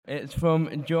It's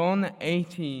from John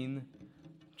 18,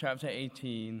 chapter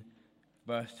 18,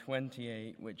 verse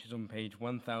 28, which is on page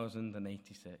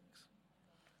 1086.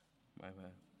 My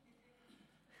bad.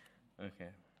 Okay.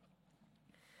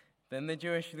 Then the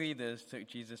Jewish leaders took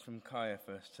Jesus from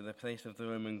Caiaphas to the place of the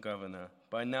Roman governor.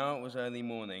 By now it was early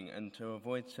morning, and to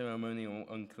avoid ceremonial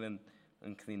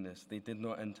uncleanness, they did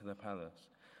not enter the palace,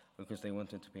 because they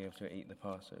wanted to be able to eat the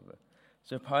Passover.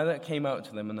 So Pilate came out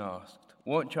to them and asked,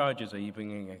 "What charges are you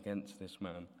bringing against this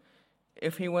man?"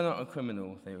 "If he were not a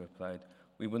criminal," they replied,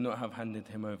 "we would not have handed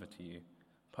him over to you."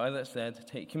 Pilate said,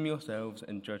 "Take him yourselves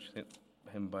and judge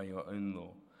him by your own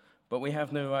law." "But we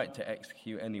have no right to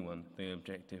execute anyone," they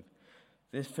objected.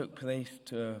 This took place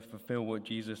to fulfill what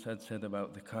Jesus had said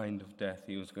about the kind of death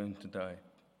he was going to die.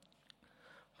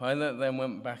 Pilate then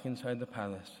went back inside the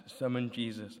palace, summoned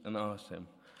Jesus, and asked him,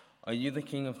 "Are you the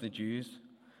king of the Jews?"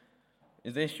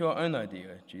 "Is this your own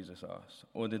idea?" Jesus asked,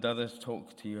 "or did others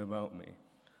talk to you about me?"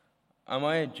 "Am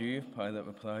I a Jew?" Pilate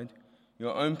replied.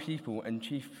 "Your own people and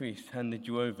chief priests handed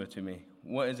you over to me.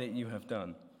 What is it you have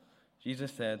done?"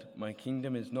 Jesus said, "My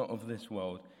kingdom is not of this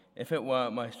world. If it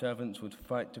were, my servants would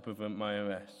fight to prevent my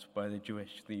arrest by the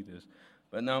Jewish leaders.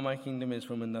 But now my kingdom is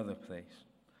from another place."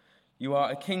 "You are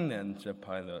a king then," said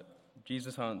Pilate.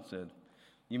 Jesus answered,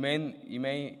 You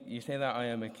say that I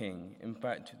am a king. In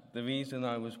fact, the reason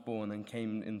I was born and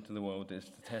came into the world is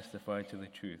to testify to the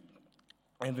truth.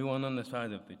 Everyone on the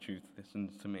side of the truth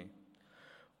listens to me."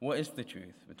 "What is the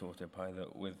truth?" retorted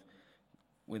Pilate.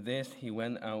 With this, he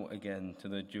went out again to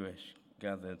the Jews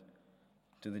gathered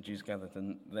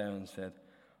there and said,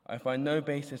 "I find no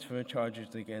basis for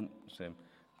charges against him,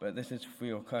 but this is for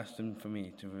your custom for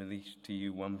me to release to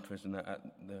you one prisoner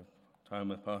at the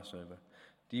time of Passover.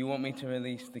 Do you want me to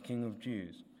release the King of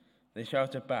Jews?" They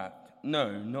shouted back,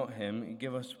 "No, not him.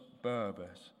 Give us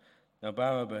Barabbas." Now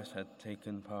Barabbas had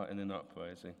taken part in an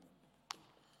uprising.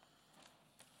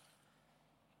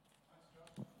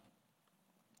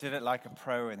 Did it like a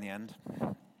pro in the end.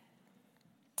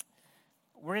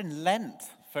 We're in Lent,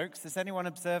 folks. Is anyone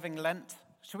observing Lent?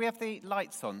 Should we have the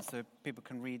lights on so people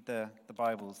can read the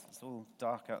Bibles? It's all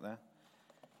dark out there.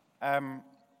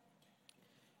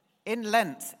 In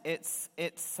Lent, it's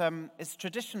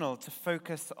traditional to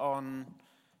focus on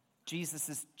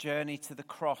Jesus' journey to the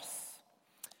cross.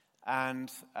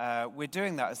 And we're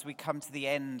doing that as we come to the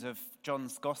end of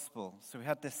John's Gospel. So we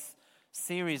had this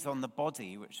series on the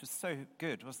body, which was so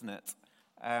good, wasn't it?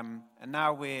 And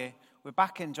now we're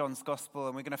back in John's Gospel,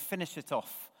 and we're going to finish it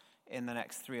off in the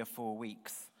next 3 or 4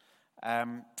 weeks.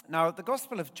 Now, the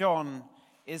Gospel of John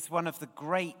is one of the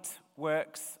great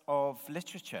works of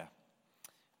literature.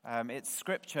 It's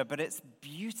scripture, but it's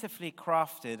beautifully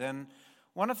crafted. And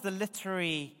one of the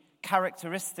literary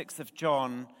characteristics of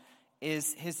John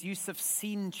is his use of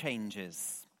scene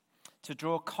changes to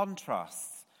draw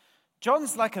contrasts.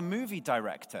 John's like a movie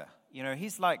director. You know,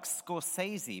 he's like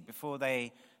Scorsese before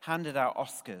they handed out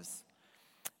Oscars.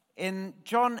 In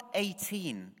John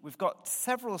 18, we've got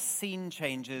several scene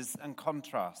changes and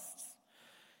contrasts.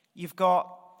 You've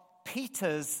got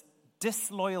Peter's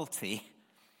disloyalty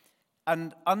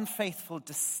and unfaithful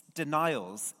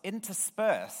denials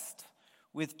interspersed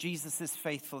with Jesus'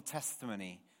 faithful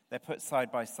testimony. They're put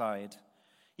side by side.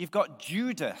 You've got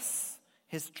Judas,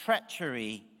 his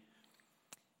treachery,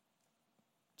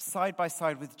 side by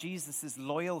side with Jesus'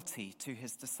 loyalty to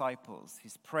his disciples.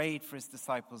 He's prayed for his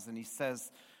disciples and he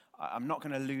says, "I'm not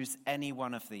going to lose any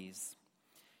one of these."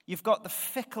 You've got the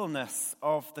fickleness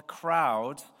of the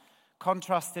crowd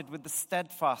contrasted with the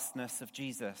steadfastness of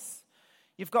Jesus.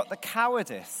 You've got the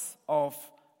cowardice of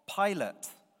Pilate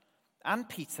and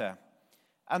Peter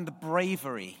and the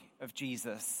bravery of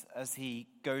Jesus as he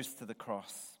goes to the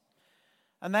cross.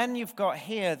 And then you've got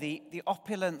here the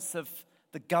opulence of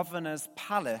the governor's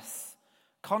palace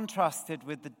contrasted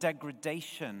with the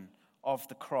degradation of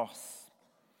the cross.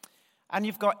 And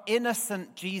you've got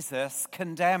innocent Jesus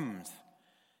condemned,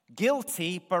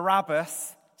 guilty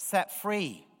Barabbas set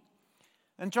free.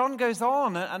 And John goes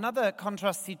on, another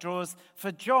contrast he draws.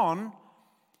 For John,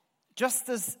 just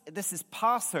as this is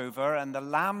Passover and the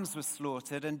lambs were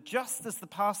slaughtered, and just as the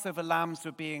Passover lambs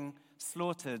were being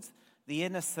slaughtered, the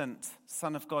innocent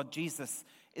Son of God, Jesus,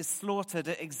 is slaughtered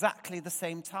at exactly the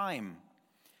same time.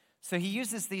 So he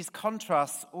uses these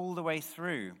contrasts all the way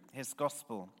through his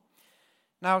gospel.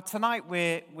 Now, tonight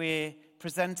we're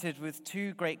presented with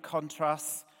 2 great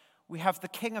contrasts. We have the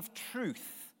King of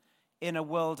Truth in a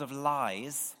world of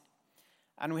lies,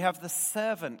 and we have the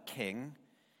servant king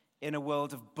in a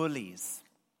world of bullies.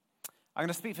 I'm going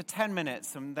to speak for 10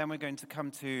 minutes, and then we're going to come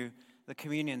to the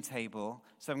communion table.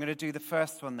 So I'm going to do the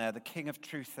first one there, the King of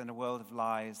Truth in a world of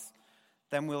lies.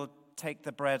 Then we'll take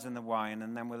the bread and the wine,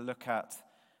 and then we'll look at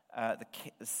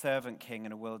the servant king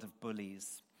in a world of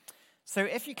bullies. So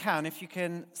if you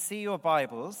can see your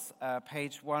Bibles,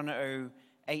 page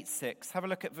 1086, have a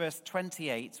look at verse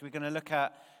 28. We're going to look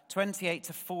at 28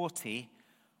 to 40.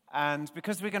 And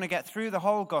because we're going to get through the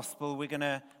whole gospel, we're going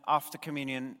to, after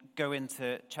communion, go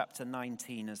into chapter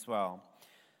 19 as well.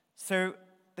 So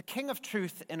the King of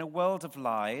Truth in a world of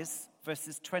lies,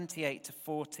 verses 28 to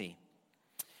 40.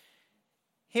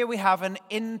 Here we have an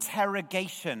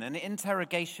interrogation. An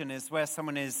interrogation is where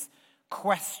someone is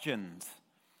questioned,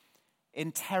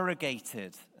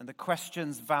 interrogated, and the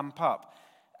questions vamp up.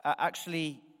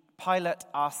 Actually, Pilate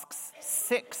asks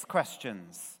 6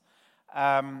 questions.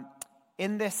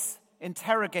 In this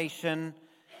interrogation,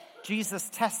 Jesus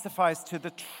testifies to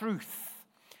the truth.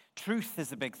 Truth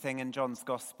is a big thing in John's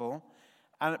gospel,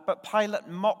 but Pilate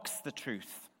mocks the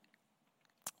truth.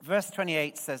 Verse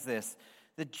 28 says this: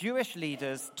 the Jewish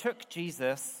leaders took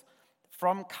Jesus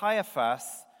from Caiaphas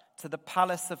to the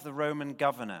palace of the Roman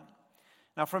governor.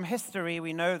 Now, from history,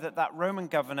 we know that Roman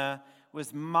governor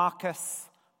was Marcus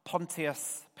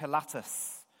Pontius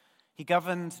Pilatus. He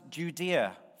governed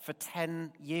Judea for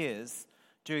 10 years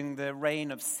during the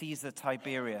reign of Caesar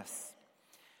Tiberius.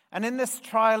 And in this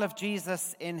trial of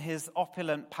Jesus in his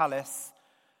opulent palace,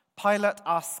 Pilate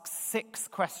asks 6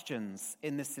 questions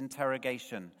in this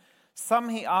interrogation. Some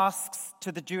he asks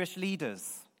to the Jewish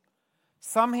leaders,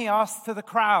 some he asks to the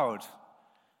crowd,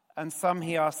 and some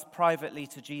he asks privately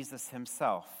to Jesus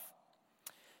himself.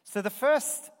 So the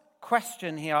first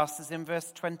question he asks is in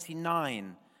verse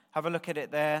 29. Have a look at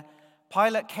it there.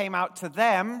 Pilate came out to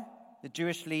them, the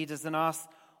Jewish leaders, and asked,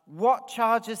 "What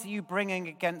charges are you bringing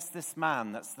against this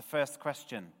man?" That's the first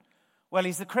question. Well,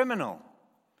 he's a criminal.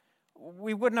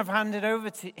 We wouldn't have handed over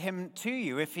to him to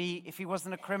you if he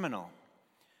wasn't a criminal.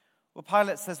 Well,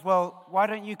 Pilate says, well, why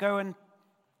don't you go and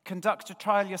conduct a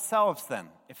trial yourselves then,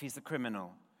 if he's a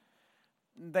criminal?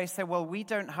 They say, well, we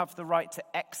don't have the right to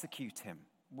execute him.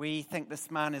 We think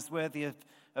this man is worthy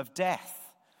of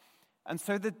death. And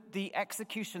so the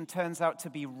execution turns out to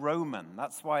be Roman.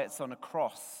 That's why it's on a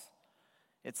cross.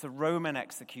 It's a Roman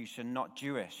execution, not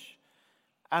Jewish.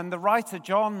 And the writer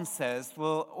John says,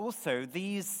 well, also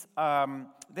this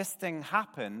thing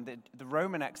happened, the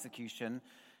Roman execution,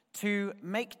 to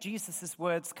make Jesus'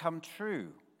 words come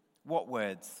true. What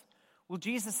words? Well,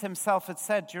 Jesus himself had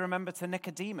said, do you remember, to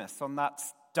Nicodemus on that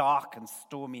dark and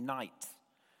stormy night?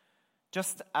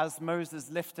 Just as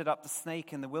Moses lifted up the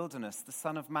snake in the wilderness, the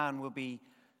Son of Man will be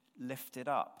lifted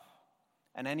up,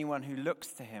 and anyone who looks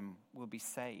to him will be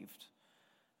saved.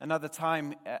 Another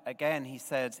time, again, he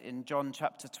said in John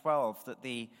chapter 12 that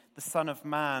the Son of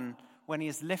Man, when he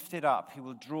is lifted up, he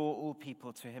will draw all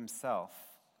people to himself.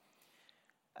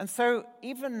 And so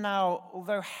even now,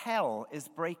 although hell is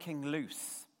breaking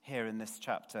loose here in this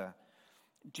chapter,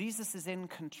 Jesus is in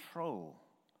control.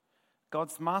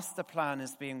 God's master plan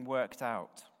is being worked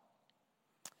out.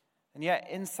 And yet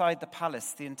inside the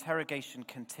palace, the interrogation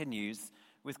continues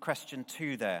with question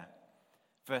 2 there.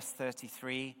 Verse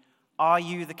 33, "Are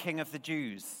you the King of the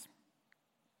Jews?"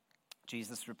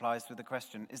 Jesus replies with a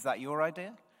question, is that your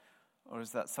idea or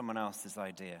is that someone else's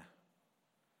idea?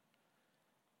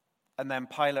 And then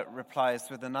Pilate replies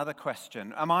with another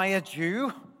question, "Am I a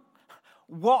Jew?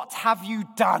 What have you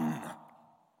done?"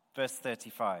 Verse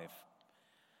 35.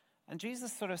 And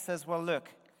Jesus sort of says, well, look,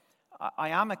 I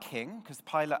am a king, because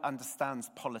Pilate understands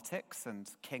politics and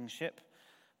kingship,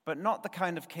 but not the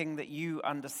kind of king that you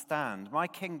understand. My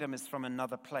kingdom is from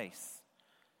another place.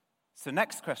 So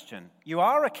next question, you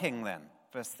are a king then,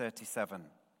 verse 37.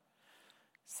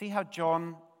 See how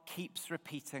John keeps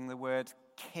repeating the word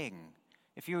king.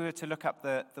 If you were to look up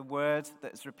the word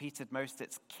that is repeated most,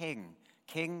 it's king.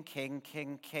 King, king,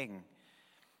 king, king.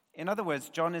 In other words,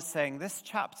 John is saying this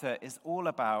chapter is all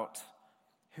about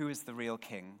who is the real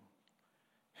king,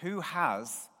 who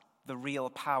has the real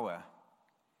power,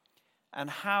 and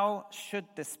how should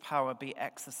this power be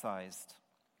exercised.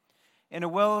 In a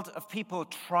world of people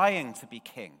trying to be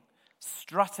king,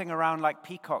 strutting around like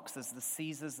peacocks as the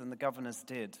Caesars and the governors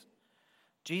did,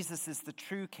 Jesus is the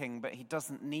true king, but he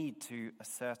doesn't need to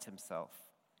assert himself.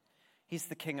 He's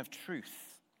the King of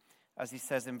truth, as he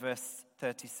says in verse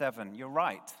 37. You're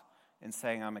right in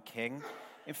saying I'm a king.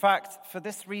 In fact, for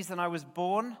this reason I was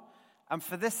born, and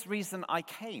for this reason I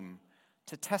came,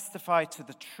 to testify to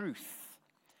the truth.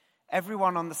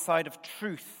 Everyone on the side of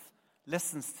truth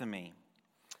listens to me.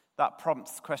 That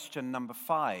prompts question number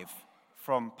 5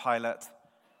 from Pilate.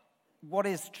 What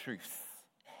is truth?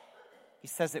 He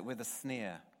says it with a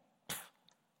sneer.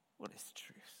 What is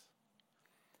truth?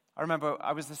 I remember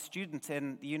I was a student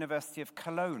in the University of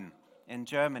Cologne in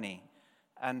Germany,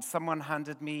 and someone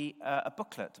handed me a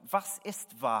booklet. Was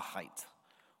ist Wahrheit?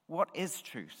 What is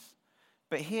truth?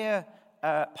 But here,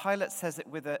 Pilate says it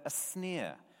with a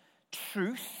sneer.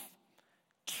 Truth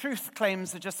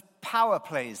claims are just power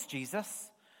plays,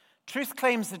 Jesus. Truth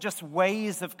claims are just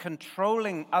ways of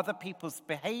controlling other people's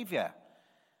behavior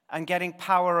and getting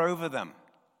power over them.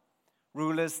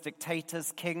 Rulers,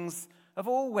 dictators, kings have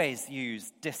always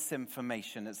used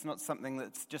disinformation. It's not something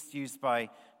that's just used by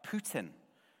Putin.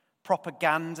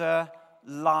 Propaganda,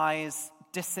 lies,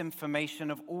 disinformation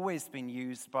have always been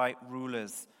used by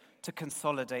rulers to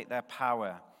consolidate their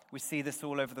power. We see this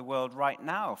all over the world right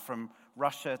now, from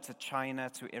Russia to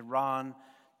China to Iran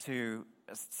to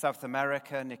South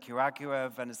America,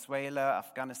 Nicaragua, Venezuela,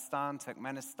 Afghanistan,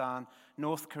 Turkmenistan,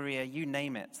 North Korea, you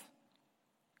name it.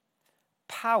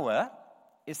 Power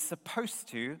is supposed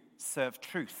to serve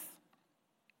truth.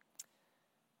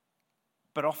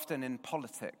 But often in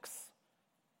politics,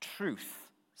 truth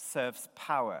serves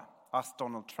power. Ask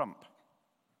Donald Trump.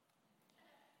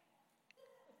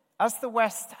 As the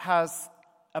West has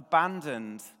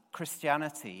abandoned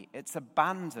Christianity, it's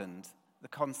abandoned the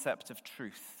concept of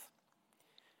truth.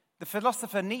 The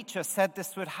philosopher Nietzsche said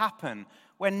this would happen.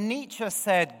 When Nietzsche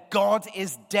said, God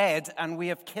is dead and we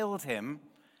have killed him,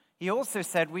 he also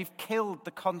said we've killed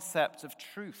the concept of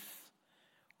truth.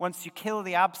 Once you kill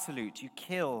the absolute, you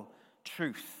kill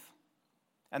truth.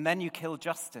 And then you kill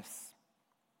justice.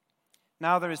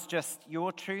 Now there is just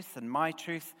your truth and my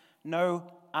truth,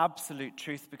 no absolute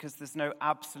truth, because there's no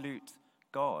absolute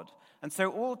God. And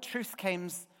so all truth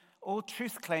claims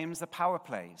are power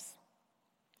plays.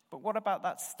 But what about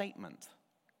that statement?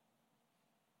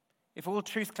 If all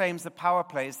truth claims are power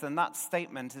plays, then that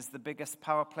statement is the biggest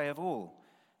power play of all.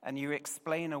 And you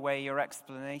explain away your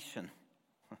explanation.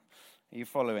 Are you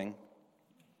following?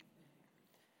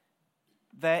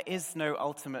 There is no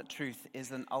ultimate truth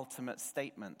is an ultimate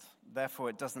statement. Therefore,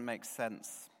 it doesn't make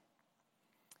sense.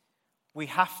 We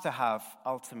have to have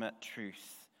ultimate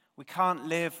truth. We can't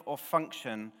live or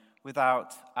function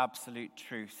without absolute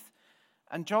truth.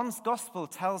 And John's gospel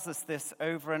tells us this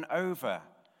over and over.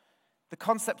 The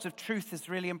concept of truth is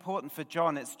really important for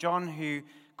John. It's John who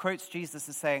quotes Jesus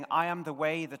as saying, I am the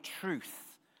way, the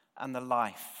truth, and the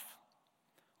life.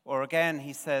 Or again,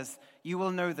 he says, you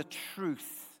will know the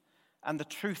truth, and the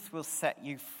truth will set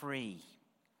you free.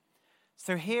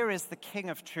 So here is the King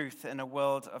of truth in a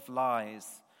world of lies.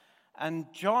 And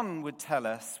John would tell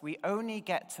us we only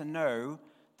get to know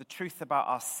the truth about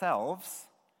ourselves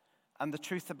and the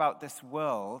truth about this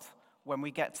world when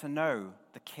we get to know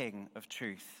the King of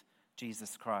truth,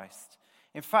 Jesus Christ.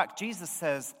 In fact, Jesus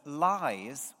says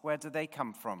lies, where do they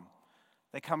come from?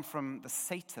 They come from the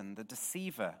Satan, the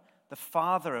deceiver, the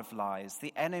father of lies,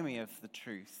 the enemy of the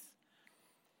truth.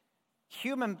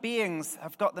 Human beings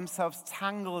have got themselves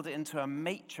tangled into a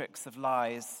matrix of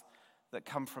lies that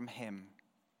come from him.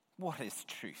 What is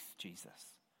truth,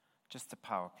 Jesus? Just a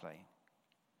power play.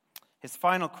 His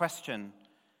final question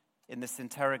in this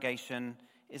interrogation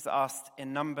is asked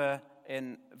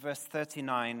in verse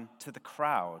 39 to the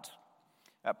crowd.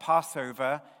 At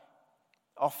Passover,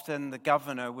 often the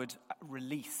governor would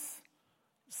release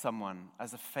someone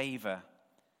as a favor.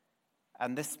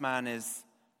 And this man is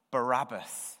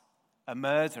Barabbas, a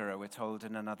murderer, we're told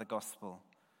in another gospel.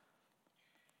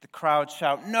 The crowd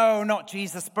shout, no, not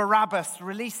Jesus, Barabbas,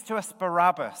 release to us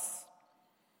Barabbas.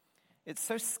 It's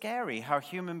so scary how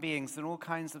human beings in all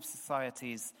kinds of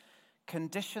societies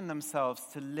condition themselves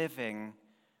to living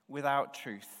without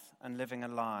truth and living a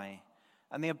lie.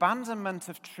 And the abandonment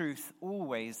of truth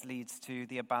always leads to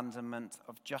the abandonment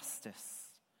of justice.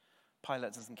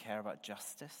 Pilate doesn't care about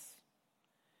justice.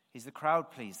 He's a crowd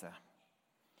pleaser.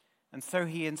 And so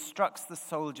he instructs the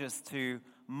soldiers to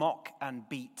mock and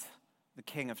beat the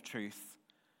King of truth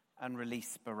and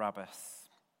release Barabbas.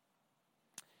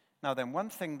 Now then, one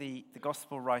thing the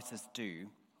gospel writers do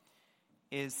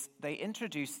is they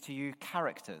introduce to you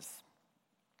characters.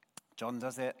 John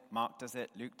does it, Mark does it,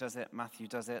 Luke does it, Matthew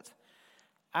does it.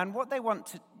 And what they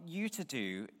want you to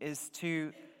do is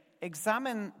to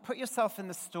put yourself in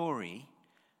the story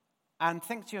and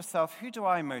think to yourself, who do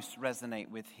I most resonate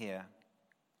with here?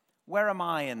 Where am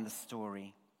I in the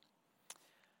story?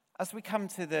 As we come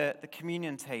to the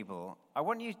communion table, I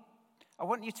want you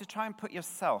to try and put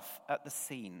yourself at the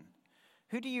scene.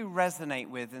 Who do you resonate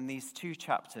with in these two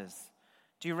chapters?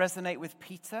 Do you resonate with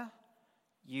Peter?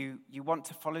 You want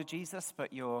to follow Jesus,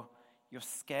 but you're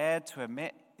scared to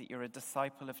admit that you're a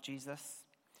disciple of Jesus?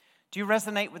 Do you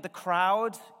resonate with the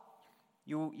crowd?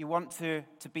 You want to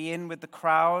be in with the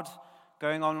crowd,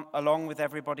 going on along with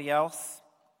everybody else?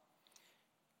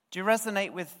 Do you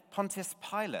resonate with Pontius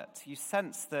Pilate? You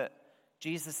sense that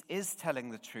Jesus is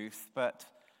telling the truth, but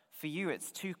for you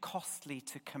it's too costly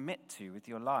to commit to with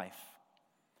your life?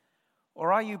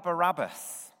 Or are you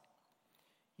Barabbas?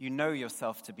 You know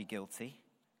yourself to be guilty,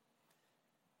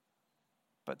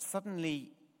 but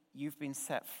suddenly you've been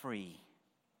set free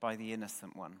by the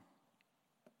innocent one.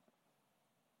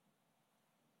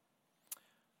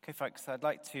 Okay, folks, I'd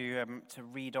like to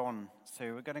read on.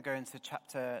 So we're going to go into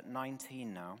chapter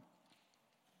 19 now,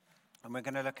 and we're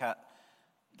going to look at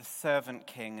the servant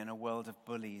king in a world of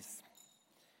bullies.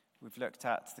 We've looked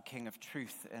at the king of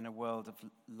truth in a world of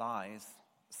lies,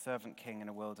 the servant king in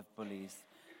a world of bullies.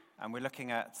 And we're looking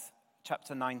at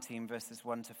chapter 19, verses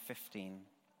 1 to 15.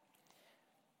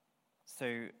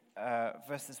 So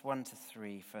verses 1 to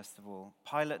 3, first of all.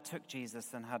 Pilate took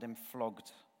Jesus and had him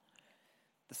flogged.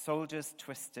 The soldiers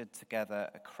twisted together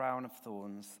a crown of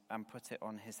thorns and put it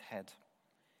on his head.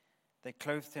 They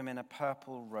clothed him in a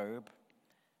purple robe,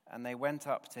 and they went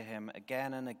up to him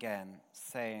again and again,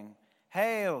 saying,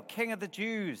 "Hail, King of the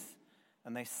Jews!"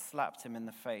 And they slapped him in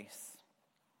the face.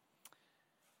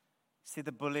 See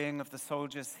the bullying of the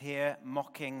soldiers here,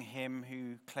 mocking him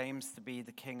who claims to be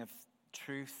the King of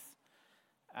truth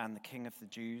and the King of the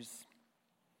Jews.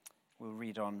 We'll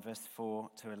read on, verse 4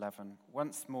 to 11.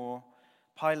 Once more,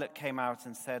 Pilate came out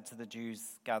and said to the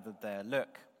Jews gathered there,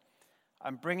 "Look,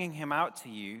 I'm bringing him out to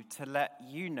you to let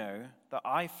you know that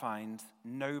I find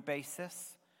no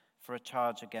basis for a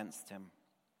charge against him."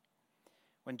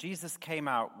 When Jesus came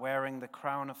out wearing the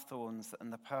crown of thorns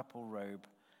and the purple robe,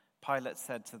 Pilate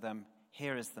said to them,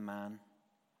 "Here is the man."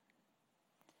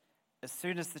 As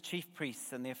soon as the chief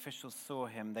priests and the officials saw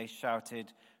him, they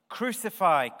shouted,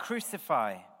 "Crucify,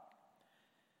 crucify!"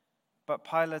 But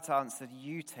Pilate answered,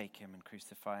 "You take him and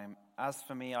crucify him. As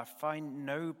for me, I find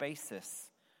no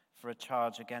basis for a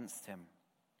charge against him."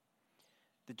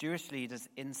 The Jewish leaders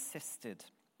insisted,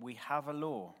 "We have a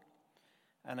law,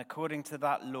 and according to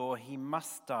that law, he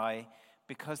must die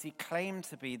because he claimed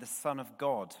to be the Son of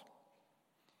God."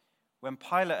 When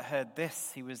Pilate heard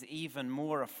this, he was even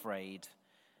more afraid,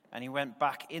 and he went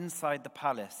back inside the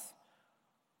palace.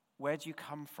 "Where do you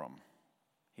come from?"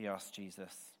 he asked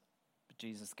Jesus. But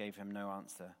Jesus gave him no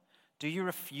answer. "Do you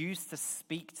refuse to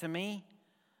speak to me?"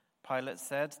 Pilate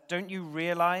said. "Don't you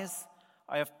realize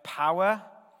I have power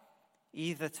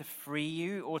either to free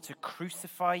you or to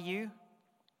crucify you?"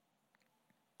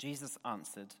 Jesus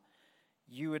answered,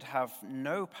 "You would have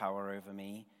no power over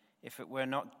me if it were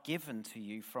not given to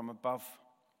you from above.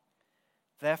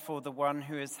 Therefore, the one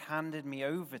who has handed me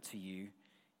over to you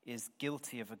is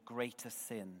guilty of a greater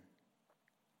sin."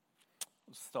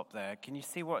 We'll stop there. Can you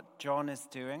see what John is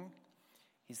doing?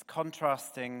 He's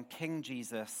contrasting King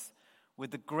Jesus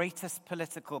with the greatest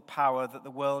political power that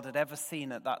the world had ever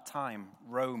seen at that time,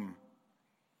 Rome.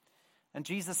 And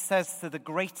Jesus says to the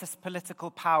greatest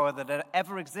political power that had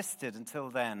ever existed until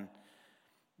then,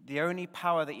 the only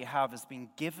power that you have has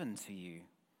been given to you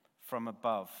from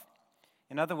above.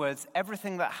 In other words,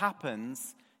 everything that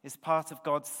happens is part of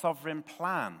God's sovereign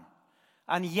plan.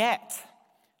 And yet,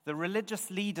 the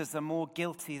religious leaders are more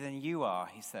guilty than you are,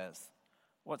 he says.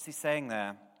 What's he saying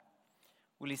there?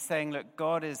 Well, he's saying, look,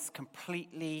 God is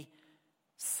completely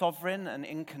sovereign and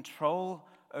in control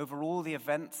over all the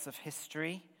events of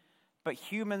history, but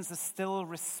humans are still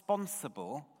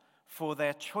responsible for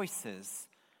their choices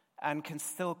and can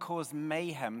still cause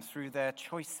mayhem through their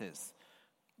choices.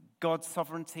 God's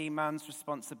sovereignty, man's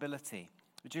responsibility.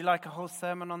 Would you like a whole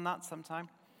sermon on that sometime?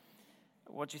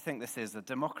 What do you think this is, a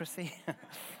democracy?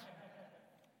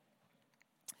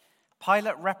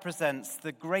 Pilate represents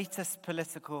the greatest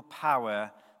political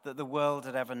power that the world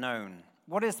had ever known.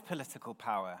 What is political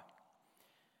power?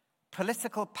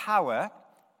 Political power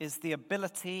is the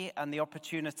ability and the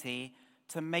opportunity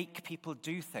to make people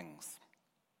do things.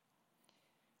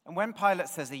 And when Pilate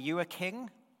says, "Are you a king?"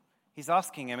 he's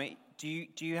asking him, do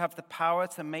you have the power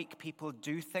to make people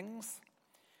do things?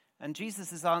 And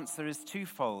Jesus' answer is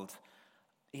twofold.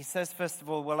 He says, first of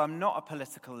all, well, I'm not a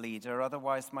political leader,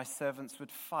 otherwise my servants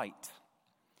would fight.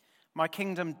 My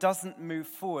kingdom doesn't move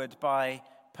forward by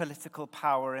political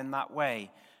power in that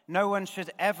way. No one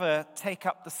should ever take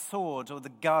up the sword or the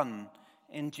gun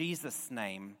in Jesus'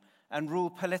 name and rule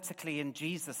politically in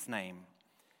Jesus' name.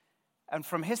 And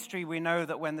from history, we know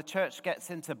that when the church gets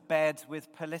into bed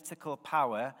with political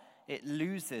power, it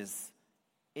loses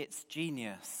its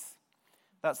genius.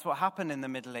 That's what happened in the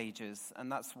Middle Ages, and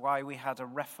that's why we had a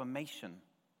Reformation.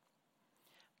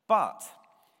 But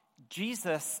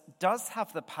Jesus does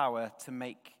have the power to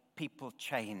make people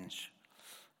change,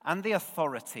 and the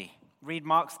authority. Read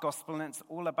Mark's gospel, and it's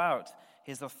all about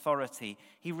his authority.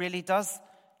 He really does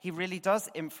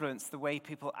influence the way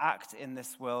people act in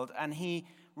this world, and he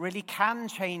really can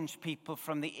change people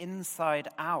from the inside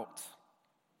out.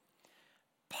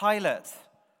 Pilate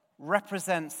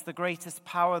represents the greatest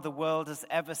power the world has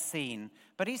ever seen,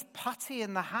 but he's putty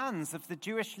in the hands of the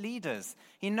Jewish leaders.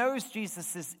 He knows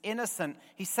Jesus is innocent.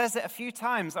 He says it a few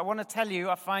times. I want to tell you,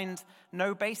 I find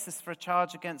no basis for a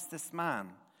charge against this man.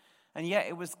 And yet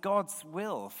it was God's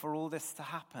will for all this to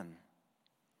happen.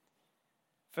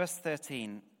 Verse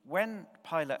 13, when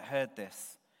Pilate heard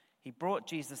this, he brought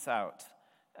Jesus out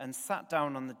and sat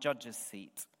down on the judge's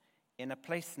seat in a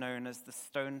place known as the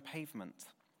stone pavement,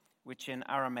 which in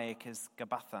Aramaic is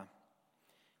Gabbatha.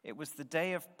 It was the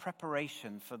day of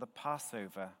preparation for the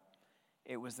Passover.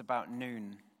 It was about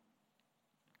noon.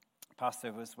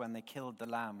 Passover was when they killed the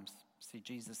lambs. See,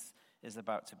 Jesus is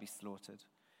about to be slaughtered.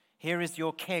 Here is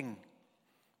your king,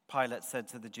 Pilate said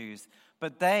to the Jews.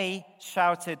 But they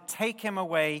shouted, take him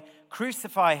away,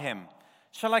 crucify him.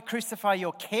 Shall I crucify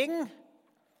your king?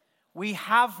 We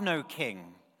have no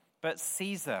king, but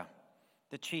Caesar,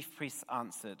 the chief priests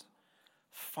answered.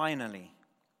 Finally,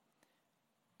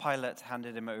 Pilate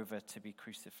handed him over to be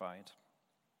crucified.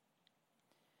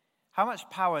 How much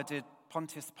power did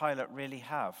Pontius Pilate really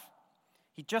have?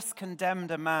 He just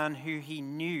condemned a man who he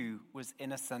knew was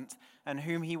innocent and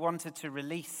whom he wanted to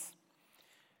release.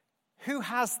 Who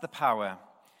has the power?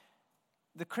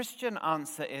 The Christian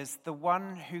answer is the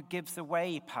one who gives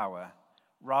away power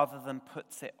rather than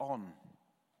puts it on.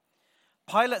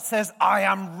 Pilate says, I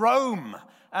am Rome,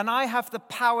 and I have the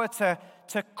power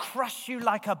to crush you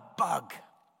like a bug.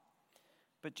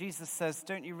 But Jesus says,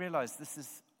 don't you realize this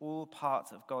is all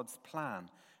part of God's plan?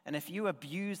 And if you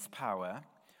abuse power,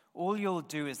 all you'll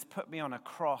do is put me on a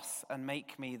cross and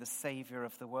make me the savior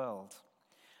of the world.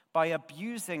 By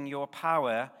abusing your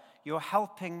power, you're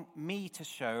helping me to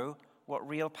show what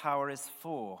real power is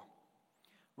for.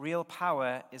 Real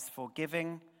power is for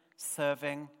giving,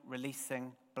 serving,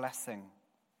 releasing, blessing.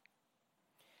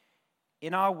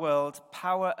 In our world,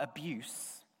 power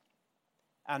abuse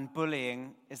and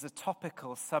bullying is a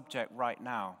topical subject right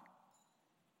now.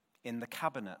 In the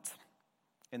cabinet,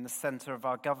 in the center of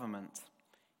our government,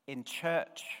 in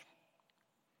church,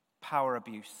 power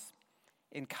abuse,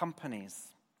 in companies.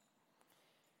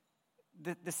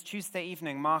 This Tuesday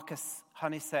evening, Marcus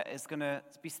Honeysett is going to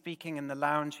be speaking in the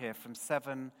lounge here from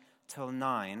 7 till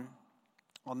 9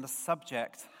 on the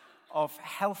subject of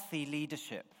healthy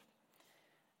leadership.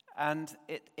 And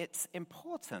it's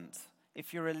important,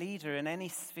 if you're a leader in any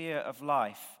sphere of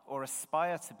life or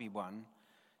aspire to be one,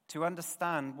 to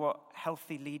understand what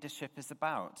healthy leadership is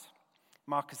about.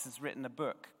 Marcus has written a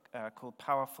book called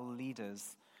Powerful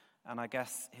Leaders, and I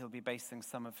guess he'll be basing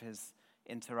some of his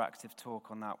interactive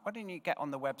talk on that. Why don't you get on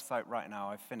the website right now?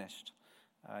 I've finished.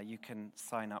 You can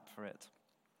sign up for it.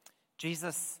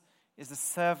 Jesus is a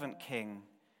servant king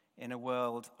in a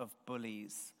world of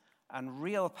bullies, and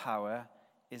real power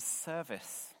is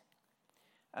service.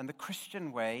 And the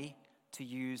Christian way to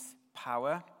use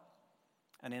power,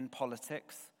 and in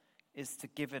politics, is to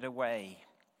give it away,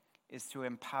 is to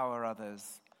empower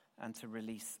others and to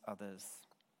release others.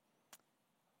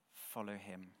 Follow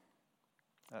him.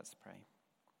 Let's pray.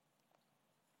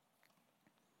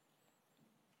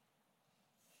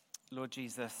 Lord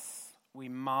Jesus, we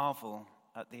marvel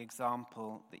at the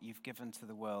example that you've given to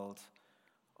the world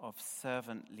of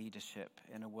servant leadership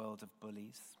in a world of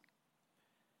bullies.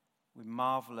 We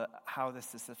marvel at how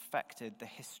this has affected the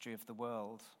history of the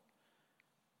world,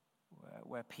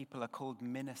 where people are called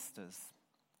ministers,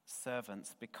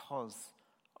 servants, because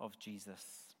of Jesus.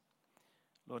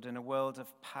 Lord, in a world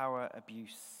of power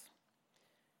abuse,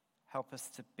 help us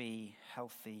to be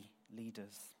healthy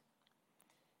leaders.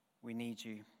 We need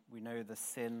you. We know the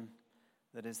sin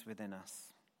that is within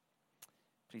us.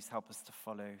 Please help us to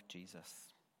follow Jesus.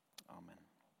 Amen.